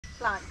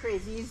plant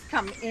crazies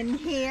come in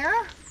here,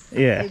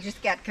 Yeah. they just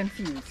get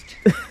confused.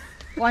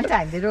 One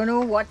time, they don't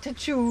know what to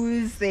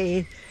choose.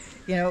 They,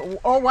 you know,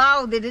 oh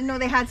wow, they didn't know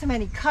they had so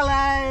many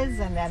colors,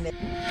 and then they...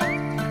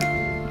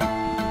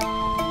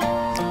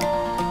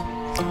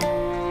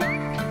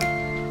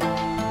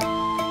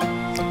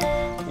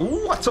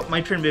 What's up,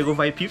 my Trinbago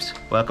Vibe peeps?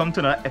 Welcome to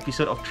another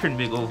episode of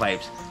Trinbago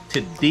Vibes.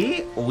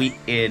 Today we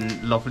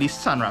in lovely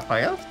San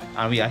Raphael,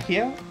 and we are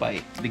here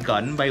by the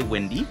Garden by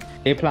Wendy,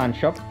 a plant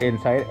shop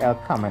inside El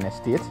Carmen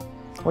Estate,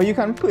 where you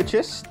can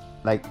purchase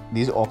like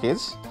these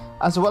orchids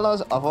as well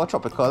as other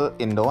tropical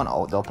indoor and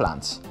outdoor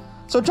plants.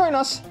 So join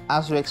us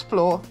as we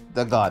explore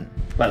the garden.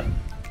 Well,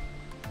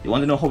 you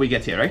want to know how we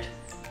get here, right?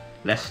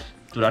 Let's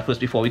do that first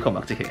before we come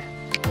back to here.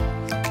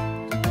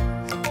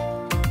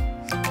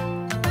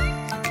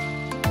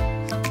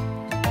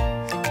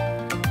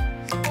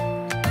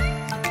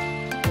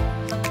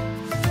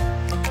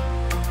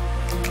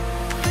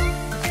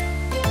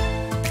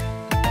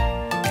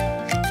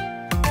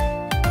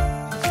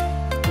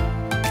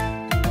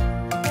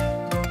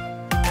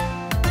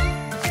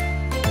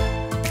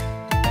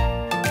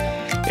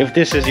 If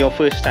this is your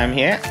first time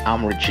here,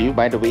 I'm Richie,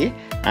 by the way,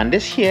 and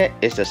this here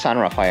is the San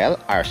Raphael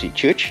RC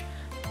Church,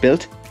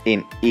 built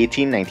in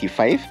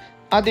 1895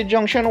 at the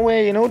junction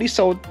where, you know, the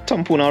South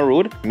Tampuna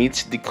Road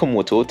meets the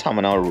Komoto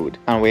Terminal Road,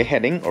 and we're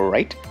heading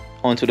right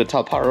onto the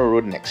Talparo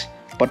Road next.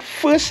 But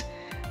first,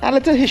 a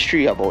little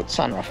history about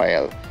San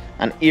Raphael,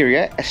 an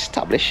area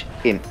established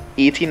in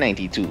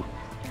 1892.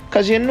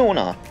 Cause you know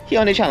now, here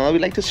on the channel we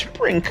like to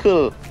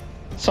sprinkle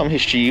some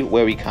history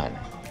where we can.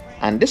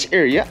 And this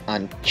area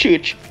and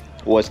church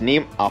was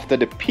named after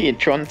the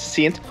patron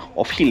saint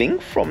of healing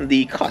from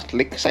the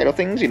Catholic side of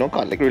things, you know,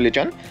 Catholic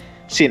religion,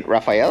 Saint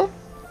Raphael,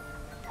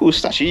 whose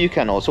statue you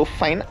can also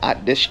find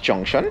at this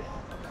junction.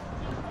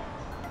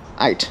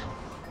 Alright,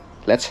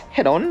 let's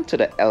head on to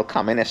the El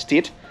Carmen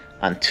Estate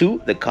and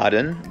to the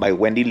garden by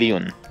Wendy Lee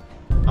Yuen.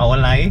 I won't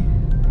lie,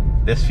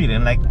 this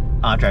feeling like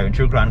driving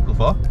through Grand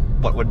Cooper,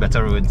 but with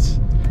better roads.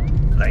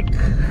 Like,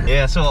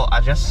 yeah, so I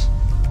just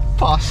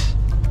passed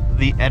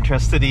the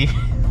entrance to the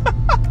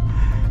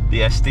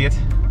the estate.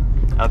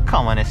 El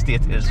Carmen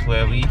Estate is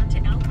where we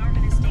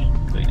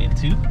going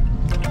into.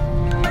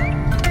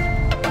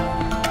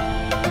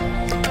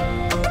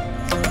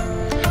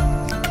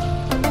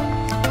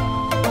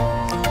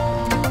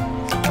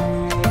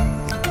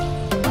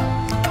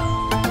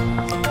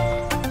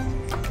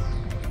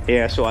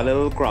 Yeah, so a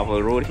little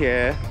gravel road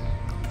here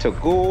to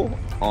go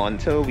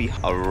until we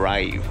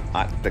arrive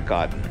at the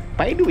garden.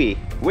 By the way,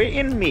 we're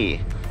in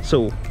May.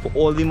 So for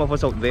all the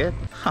mothers out there,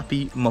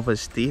 happy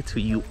Mother's Day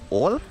to you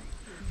all.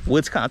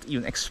 Words can't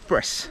even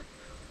express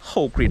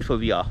how grateful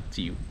we are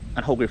to you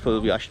and how grateful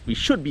we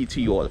should be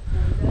to you all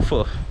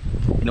for,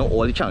 you know,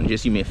 all the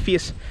challenges you may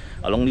face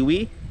along the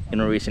way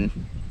in raising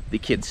the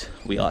kids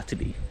we are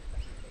today.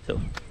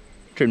 So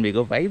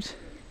Trinbago Vibes,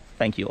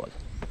 thank you all.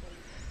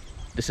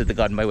 This is the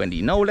garden by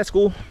Wendy. Now let's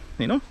go,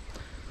 you know,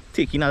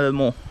 taking a little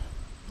more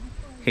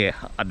here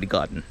at the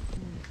garden.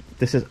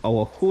 This is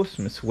our host,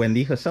 Miss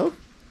Wendy herself.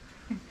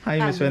 Hi,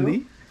 Miss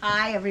Wendy.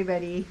 Hi,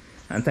 everybody.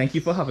 And thank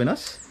you for having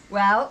us.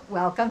 Well,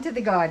 welcome to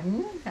the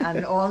garden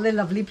and all the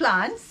lovely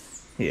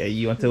plants. Yeah,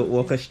 you want to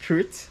walk us through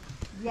it?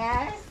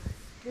 Yes,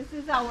 this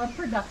is our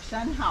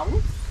production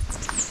house.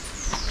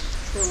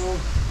 So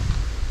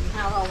we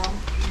have our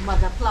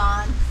mother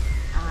plants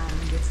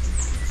and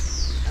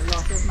a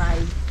lot of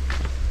my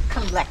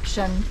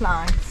collection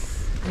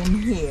plants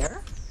in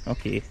here.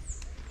 Okay.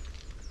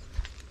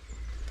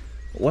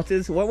 What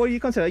would you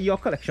consider your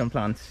collection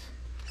plants?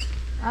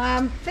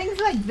 Things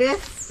like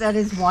this, that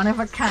is one of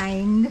a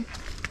kind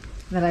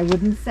that I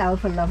wouldn't sell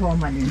for love or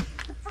money.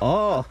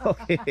 Oh,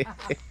 okay.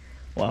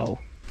 Wow.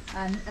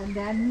 And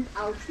then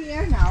out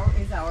here now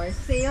is our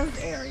sales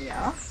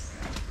area.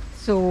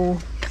 So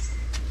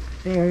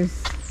there's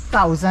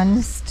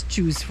thousands to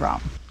choose from.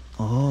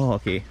 Oh,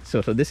 okay.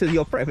 So this is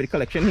your private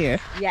collection here.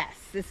 Yes,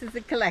 this is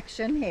a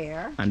collection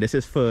here. And this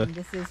is for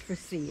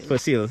sale. For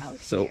sale.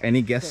 So here.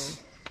 any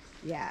guests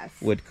yes,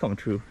 would come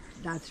through.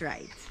 that's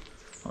right.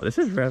 Oh, this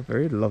is very,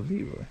 very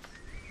lovely, bro.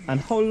 And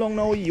how long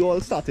now you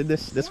all started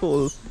this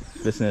whole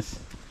business?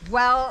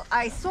 Well,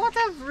 I sort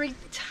of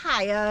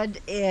retired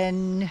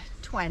in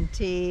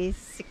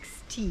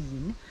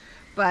 2016,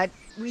 but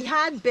we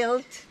had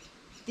built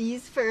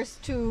these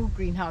first two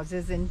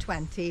greenhouses in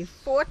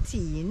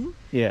 2014.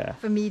 Yeah.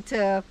 For me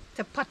to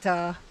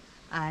putter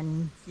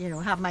and, you know,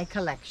 have my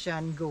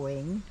collection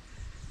going.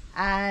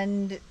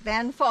 And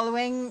then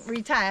following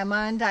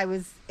retirement, I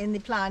was in the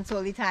plants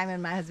all the time,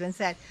 and my husband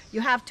said,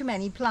 you have too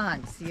many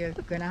plants, you're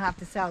gonna have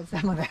to sell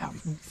some of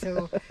them.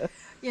 So,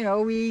 you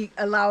know, we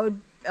allowed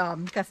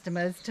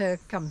customers to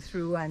come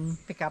through and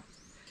pick up,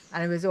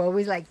 and it was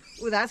always like,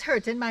 oh, that's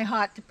hurting my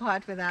heart to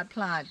part with that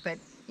plant. But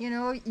you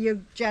know,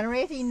 you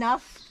generate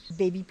enough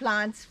baby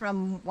plants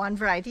from one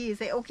variety, you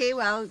say, okay,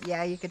 well,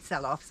 yeah, you could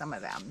sell off some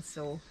of them.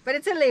 So, but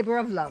it's a labor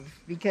of love,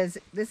 because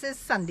this is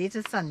Sunday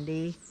to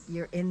Sunday.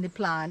 You're in the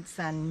plants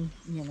and,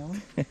 you know,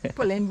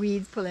 pulling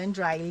weeds, pulling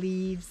dry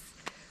leaves,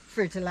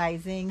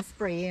 fertilizing,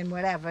 spraying,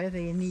 whatever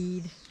they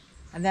need.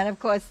 And then of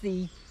course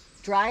the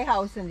dry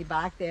house in the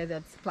back there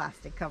that's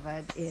plastic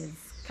covered is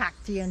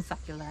Cacti and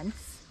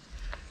Succulents,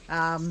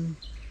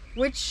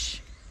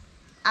 which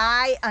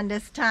I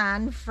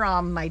understand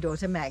from my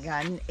daughter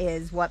Megan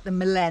is what the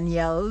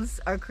millennials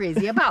are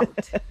crazy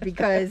about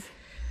because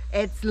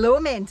it's low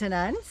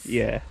maintenance.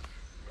 Yeah.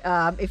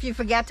 If you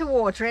forget to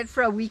water it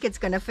for a week, it's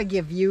going to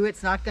forgive you.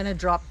 It's not going to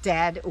drop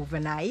dead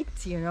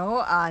overnight, you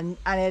know, and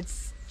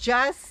it's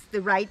just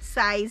the right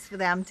size for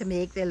them to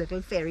make their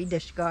little fairy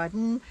dish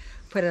garden.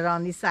 Put it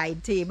on the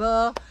side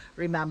table,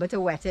 remember to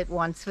wet it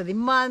once for the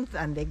month,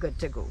 and they're good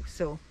to go.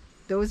 So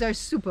those are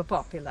super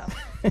popular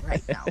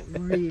right now,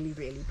 really,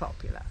 really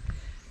popular.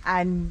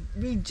 And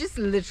we just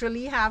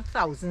literally have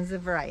thousands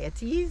of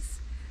varieties,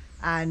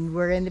 and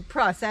we're in the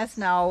process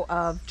now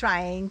of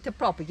trying to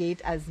propagate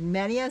as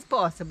many as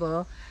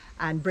possible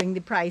and bring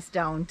the price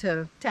down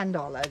to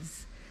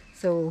 $10.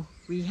 So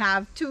we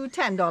have two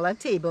 $10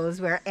 tables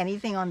where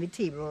anything on the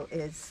table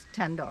is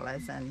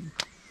 $10, and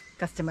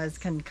customers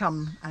can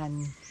come,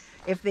 and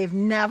if they've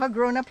never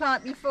grown a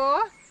plant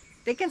before,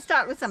 they can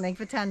start with something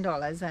for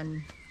 $10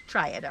 and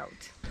try it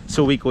out.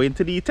 So we go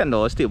into the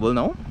 $10 table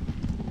now.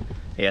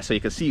 Yeah, so you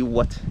can see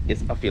what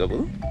is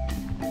available.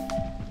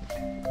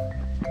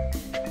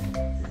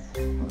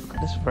 Oh, look at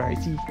this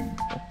variety.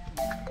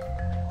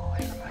 Oh,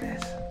 look at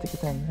this. Take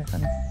your time,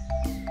 honey.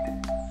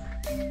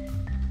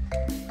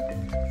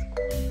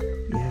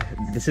 Yeah,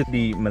 this is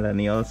the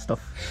millennial stuff.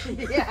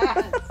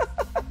 Yes.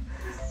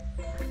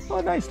 Oh,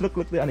 nice. Look,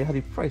 they only have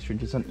the price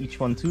ranges on each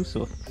one too,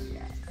 so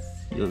Yes.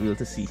 you'll be able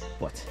to see.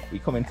 But we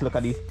come in to look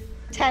at the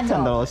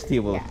 $10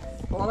 table. Yes.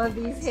 All of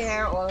these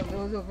here, all of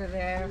those over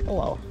there. Oh,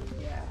 wow.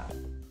 Yeah.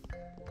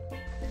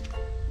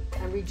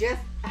 And we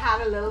just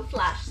had a little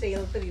flash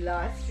sale for the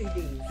last 3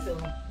 days. So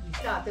we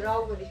started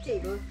out with the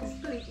tables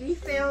completely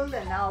filled,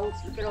 and now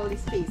look at all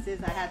these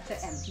spaces. I had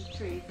to empty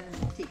trays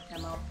and take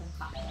them out and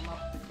pack them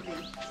up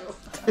today. So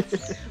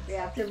we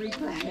have to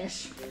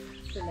replenish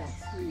the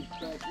next week.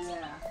 But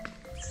yeah.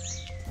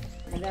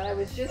 And then I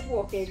was just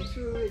walking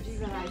through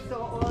Regis and I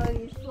saw all of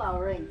these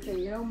flowering. So,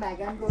 you know,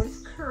 Megan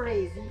goes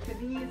crazy for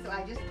these. So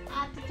I just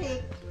had to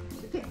take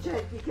the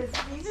pictures because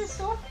these are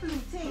so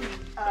fleeting.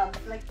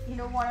 Like, you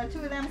know, one or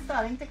two of them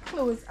starting to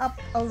close up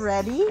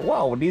already.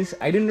 Wow, these,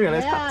 I didn't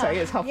realize cacti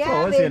is half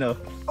flowers, you know.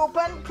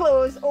 Open,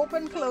 close,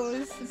 open,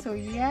 close. So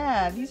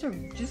yeah, these are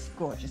just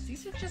gorgeous.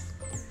 These are just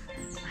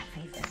my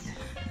favorite.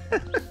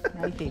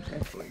 My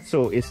favorite.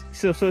 So it's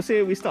so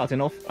say we're starting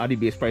off at the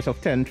base price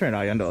of $10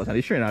 Trinidadian dollars, and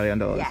it's Trinidadian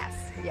dollars. Yes,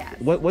 yes.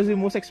 What was the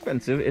most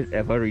expensive it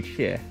ever reached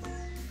here?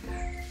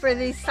 For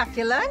the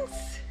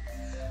succulents,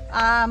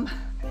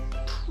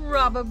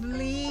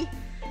 probably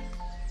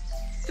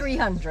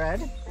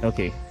 300.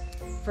 Okay.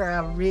 For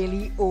a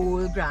really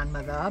old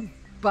grandmother,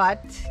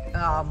 but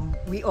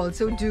we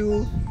also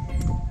do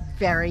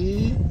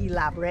very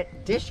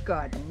elaborate dish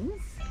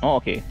gardens. Oh,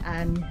 okay.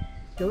 And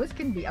those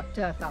can be up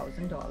to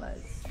 $1,000.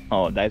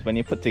 Oh, that's when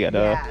you put together.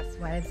 Yes,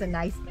 when it's a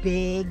nice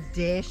big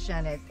dish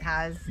and it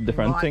has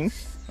different lots,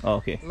 things. Oh,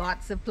 okay.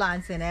 Lots of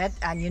plants in it,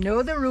 and you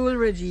know the rule,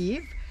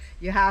 Rajiv.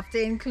 You have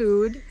to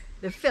include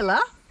the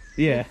filler,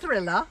 yeah, the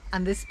thriller,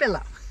 and the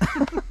spiller.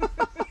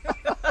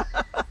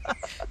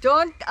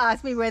 Don't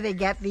ask me where they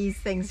get these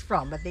things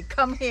from, but they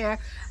come here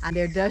and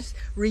they're just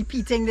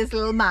repeating this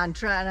little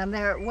mantra, and I'm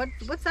there.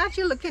 What's that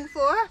you're looking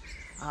for?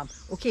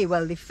 Okay,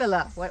 well, the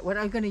filler. What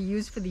are you going to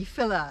use for the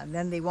filler? And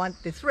then they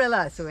want the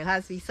thriller, so it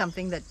has to be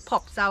something that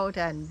pops out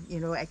and, you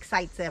know,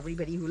 excites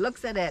everybody who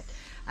looks at it.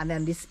 And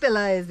then the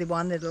spiller is the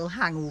one that'll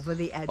hang over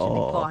the edge of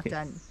the pot, okay.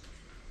 and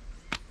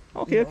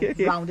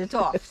okay. round it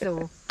off.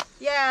 So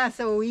yeah,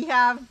 so we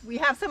have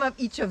some of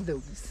each of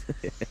those.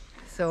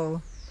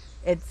 So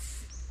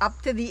it's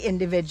up to the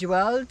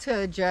individual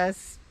to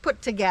just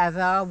put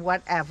together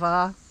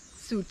whatever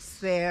suits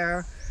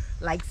their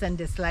likes and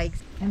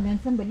dislikes. And then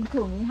somebody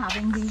told me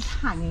having these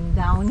hanging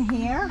down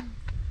here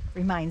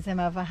reminds them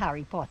of a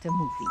Harry Potter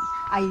movie.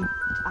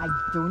 I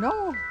don't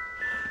know.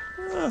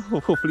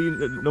 Hopefully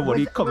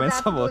nobody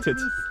comments about it.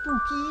 Was that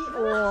spooky,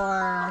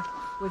 or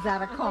was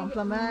that a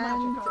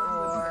compliment?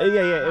 Or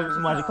Yeah, it was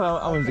magical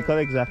and whimsical,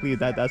 exactly.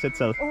 That's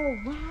itself. oh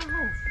wow,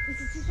 this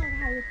is just like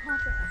Harry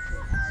Potter.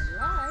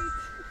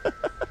 Alright.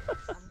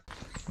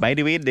 By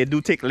the way, they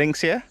do take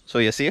links here, so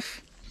you're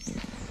safe.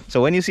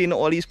 So when you see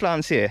all these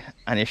plants here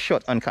and you're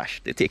short on cash,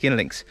 they're taking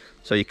links,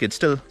 so you could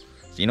still,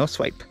 you know,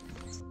 swipe.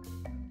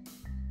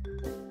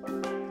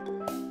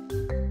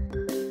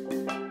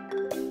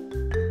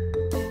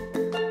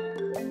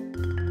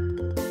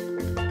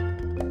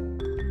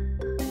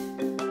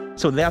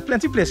 So there are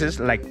plenty of places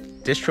like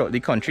this throughout the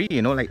country,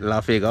 you know, like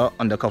La Vega,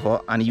 Undercover,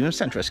 and even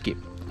Centroscape.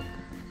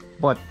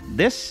 But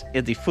this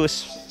is the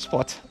first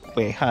spot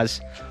where it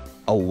has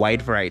a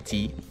wide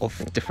variety of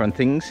different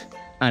things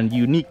and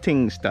unique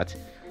things that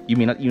you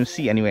may not even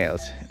see anywhere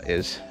else.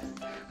 Is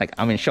like,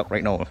 I'm in shock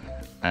right now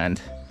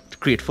and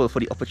grateful for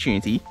the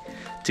opportunity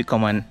to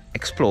come and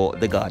explore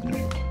the garden.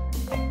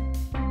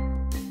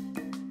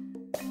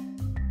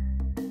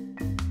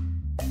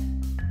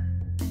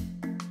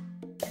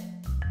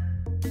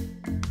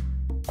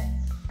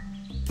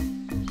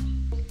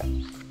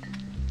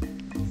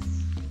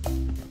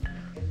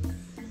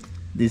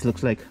 These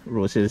looks like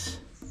roses.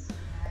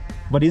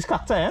 But these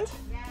cacti, and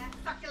Yeah,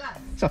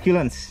 succulents.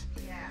 succulents.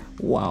 Yeah.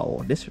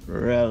 Wow, this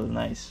real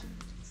nice.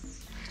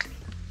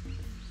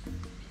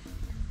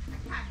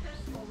 The cactus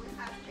always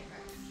has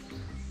pickers.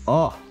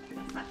 Oh. The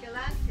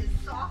succulent is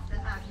soft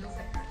and has no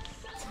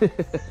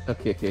pickers.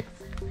 Okay.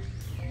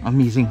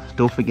 Amazing.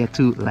 Don't forget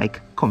to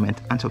like,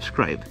 comment, and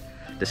subscribe.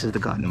 This is the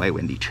garden by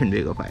Wendy,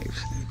 Trinbago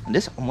Vibes. And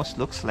this almost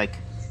looks like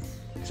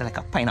it's like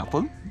a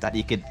pineapple that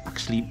you could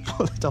actually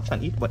pull it up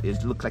and eat, but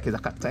it looks like it's a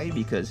cacti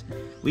because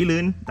we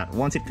learned that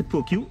once it could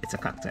poke you, it's a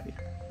cacti.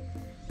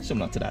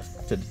 Similar to that,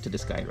 to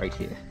this guy right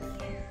here.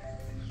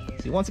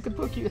 See, once it could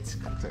poke you, it's a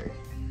cacti.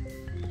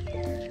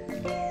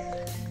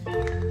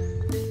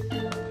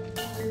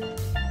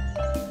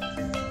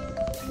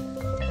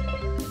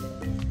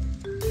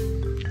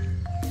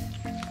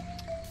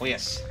 Oh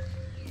yes,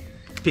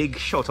 big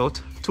shout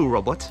out to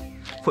Robert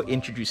for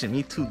introducing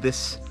me to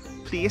this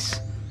place.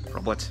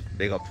 Robert,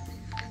 big up.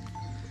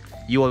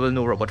 You all will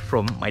know Robert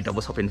from my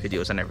double hopping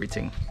videos and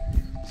everything.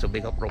 So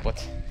big up,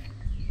 Robert.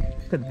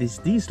 Look at this.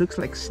 These looks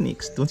like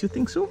snakes, don't you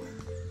think so?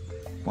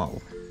 Wow.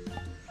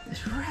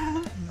 It's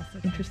real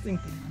interesting.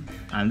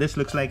 And this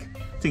looks like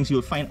things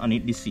you'll find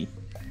underneath the sea.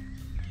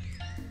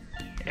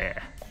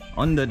 Yeah,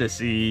 under the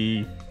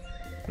sea.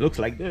 Looks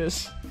like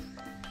this.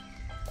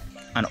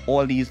 And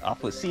all these are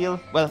for sale.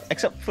 Well,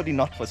 except for the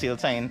not for sale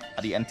sign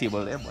at the end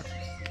table there, but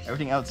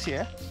everything else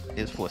here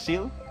is for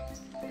sale.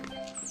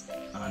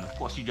 And of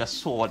course, you just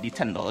saw the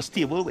 $10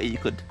 table where you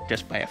could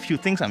just buy a few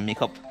things and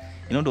make up,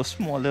 you know, those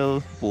small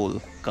little bowl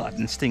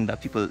gardens thing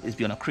that people is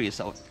beyond a craze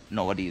out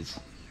nowadays.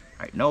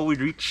 Right now we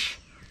reach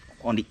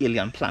on the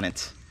alien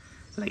planet.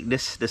 Like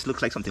this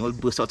looks like something will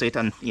burst out of it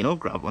and, you know,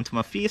 grab onto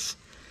my face.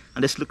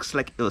 And this looks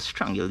like it'll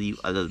strangle you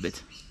a little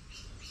bit.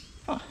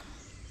 Oh,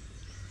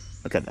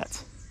 look at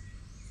that.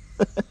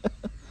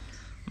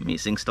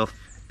 Amazing stuff.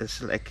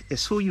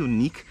 It's so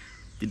unique,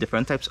 the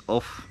different types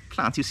of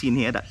plants you see in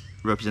here that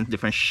represent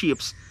different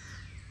shapes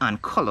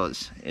and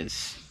colors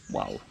is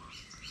wow.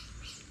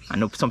 I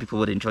know some people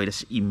would enjoy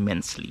this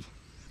immensely.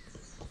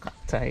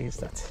 Cacti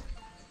that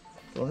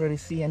don't really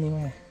see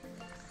anywhere.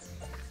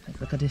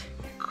 Like, look at the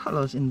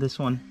colors in this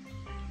one.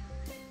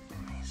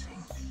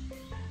 Amazing.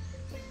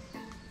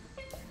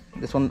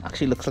 This one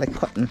actually looks like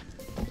cotton.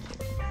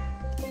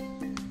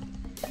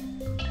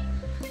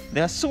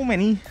 There are so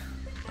many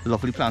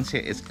lovely plants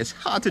here. It's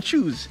hard to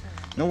choose.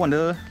 No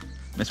wonder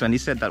Miss Wendy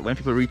said that when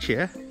people reach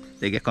here,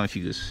 they get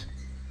confused.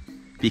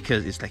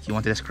 Because it's like you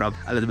want to just grab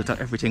a little bit of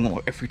everything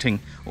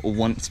or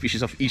one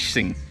species of each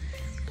thing.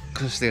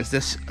 Because there's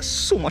this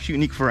so much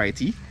unique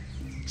variety,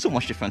 so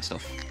much different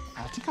stuff.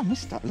 I think I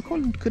missed that. Look how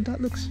good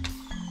that looks.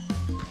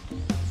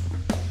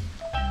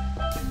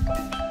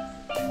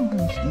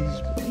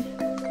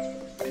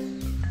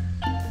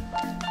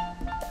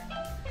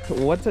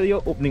 What are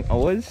your opening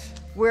hours?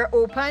 We're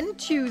open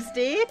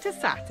Tuesday to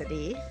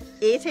Saturday,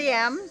 8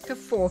 a.m. to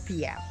 4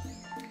 p.m.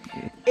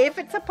 If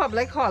it's a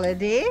public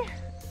holiday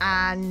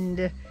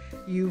and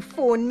you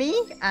phone me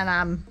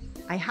and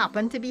I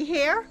happen to be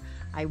here,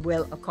 I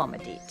will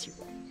accommodate you.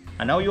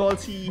 And now you all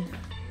see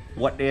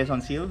what there is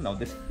on sale. Now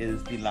this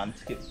is the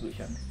landscape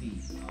version, the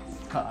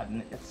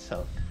garden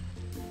itself.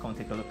 Come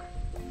take a look.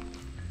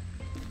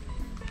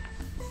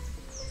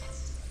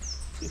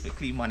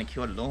 Typically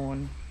manicured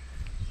lawn.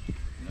 You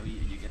know,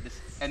 you get this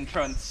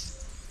entrance.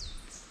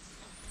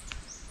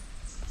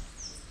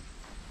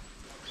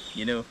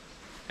 You know,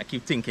 I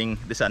keep thinking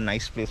this is a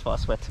nice place for a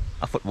sweat,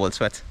 a football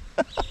sweat.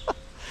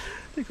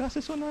 The grass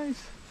is so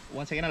nice.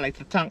 Once again, I'd like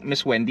to thank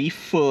Miss Wendy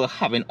for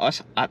having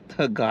us at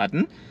her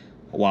garden.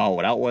 Wow,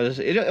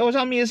 it was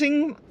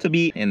amazing to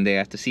be in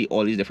there to see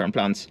all these different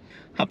plants.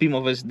 Happy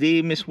Mother's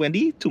Day, Miss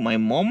Wendy, to my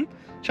mom,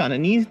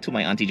 Chanani, to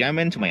my Auntie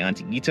Jamin, to my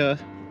Auntie Gita,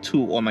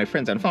 to all my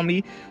friends and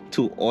family,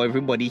 to all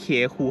everybody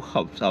here who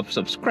have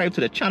subscribed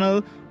to the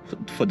channel.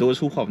 For those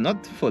who have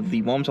not, for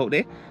the moms out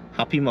there,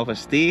 Happy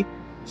Mother's Day.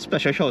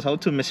 Special shout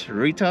out to Miss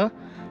Rita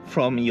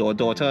from your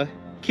daughter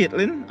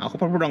Caitlin. I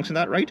hope I'm pronouncing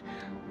that right.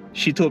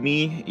 She told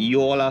me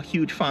you all are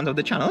huge fans of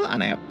the channel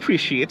and I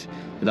appreciate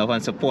the love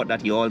and support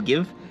that you all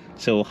give.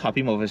 So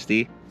happy Mother's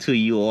Day to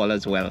you all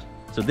as well.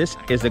 So this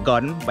is the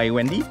garden by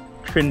Wendy,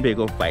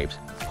 Trinbago Vibes.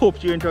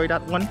 Hope you enjoyed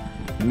that one.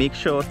 Make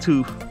sure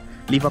to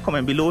leave a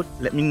comment below.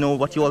 Let me know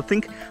what you all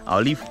think.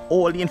 I'll leave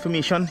all the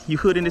information you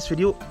heard in this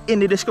video in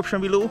the description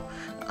below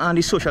and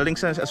the social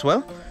links as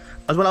well.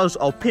 As well as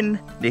I'll pin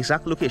the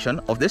exact location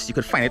of this. You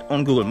can find it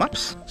on Google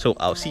Maps. So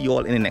I'll see you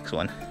all in the next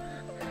one.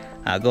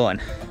 I'll go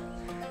on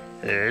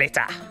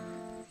later.